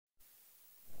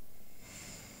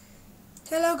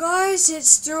Hello guys,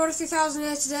 it's Dorota 3000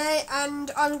 here today,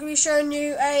 and I'm going to be showing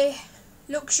you a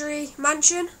luxury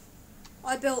mansion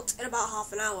I built in about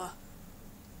half an hour.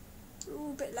 Ooh,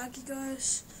 a bit laggy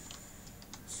guys.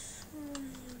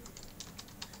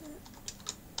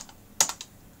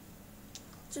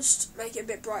 Just make it a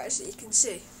bit brighter so you can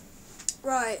see.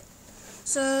 Right,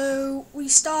 so we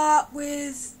start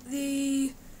with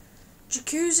the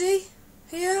jacuzzi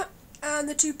here and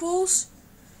the two pools.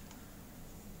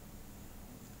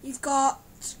 You've got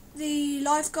the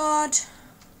lifeguard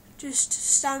just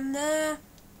stand there.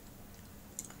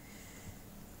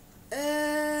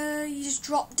 You just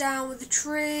drop down with the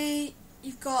tree.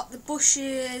 You've got the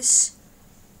bushes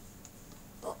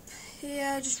up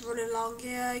here, just running along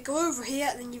here. You go over here,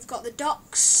 and then you've got the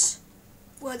docks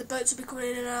where the boats will be coming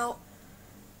in and out.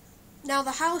 Now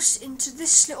the house into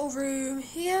this little room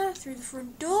here through the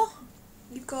front door.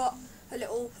 You've got a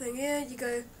little thing here. You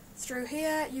go through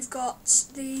here. You've got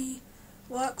the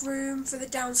workroom for the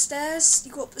downstairs.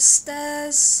 You go up the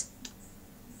stairs.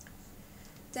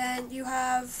 Then you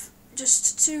have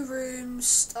just two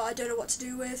rooms that I don't know what to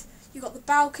do with. You've got the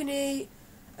balcony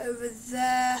over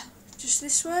there, just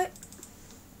this way.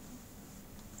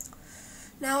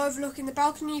 Now overlooking the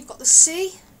balcony, you've got the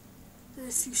sea.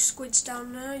 There's a few squids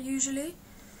down there usually.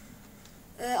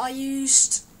 I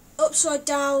used upside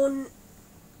down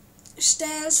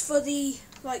stairs for the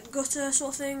gutter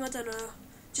sort of thing. I don't know,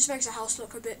 just makes the house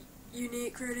look a bit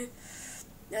unique really.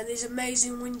 And these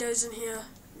amazing windows in here.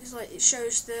 It's like it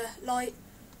shows the light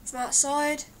from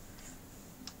outside.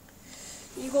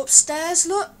 You go upstairs,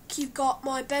 look, you've got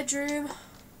my bedroom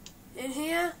in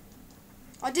here.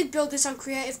 I did build this on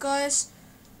creative guys,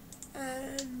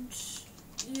 and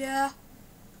yeah.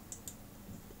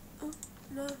 Oh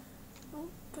no, oh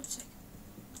God's sake,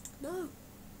 no.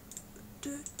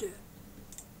 There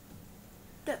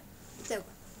we go.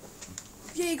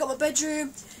 Yeah, you got my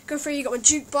bedroom. Go through, you got my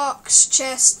jukebox,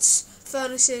 chests,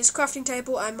 furnaces, crafting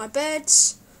table, and my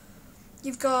beds.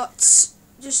 You've got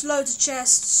just loads of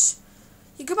chests.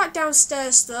 You go back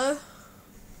downstairs though.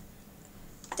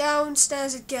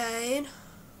 Downstairs again.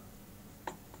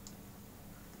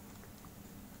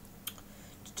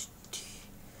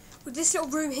 With this little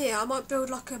room here, I might build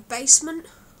like a basement.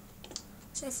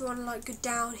 So if you want to go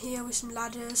down here with some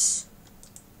ladders.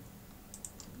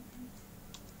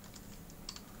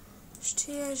 Just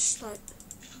here, just I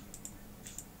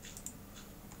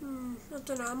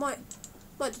don't know, I might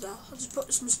do that. I'll just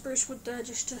put some spruce wood there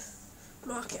just to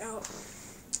mark it out.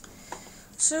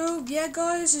 So yeah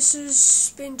guys, this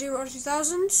has been Dorota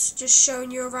 3000, just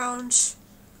showing you around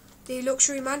the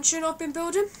luxury mansion I've been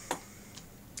building.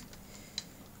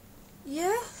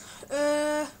 Yeah,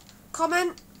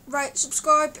 comment, rate,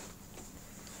 subscribe.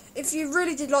 If you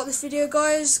really did like this video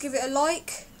guys, give it a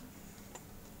like.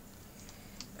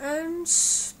 And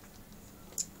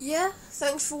yeah,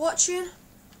 thanks for watching.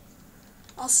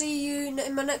 I'll see you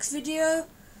in my next video.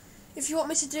 If you want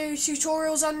me to do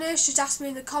tutorials on this, just ask me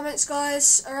in the comments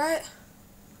guys, alright?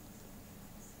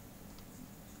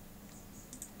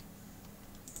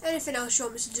 Anything else you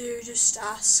want me to do, just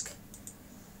ask.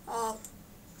 I'll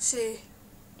see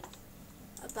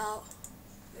about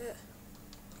it.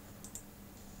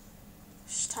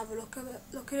 Just have a look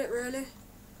at it really.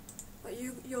 What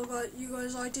you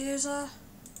guys' ideas are.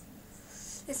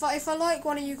 If I like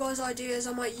one of you guys' ideas,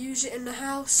 I might use it in the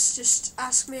house. Just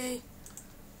ask me,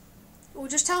 or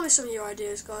just tell me some of your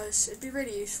ideas, guys. It'd be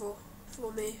really useful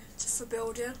for me for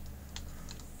building.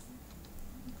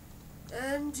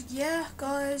 And yeah,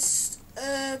 guys,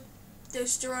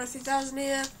 there's Dorota 3000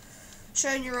 here,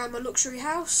 showing you around my luxury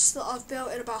house that I've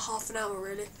built in about half an hour,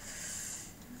 really.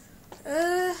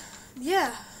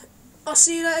 Yeah, I'll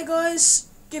see you later, guys.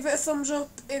 Give it a thumbs up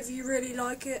if you really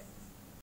like it.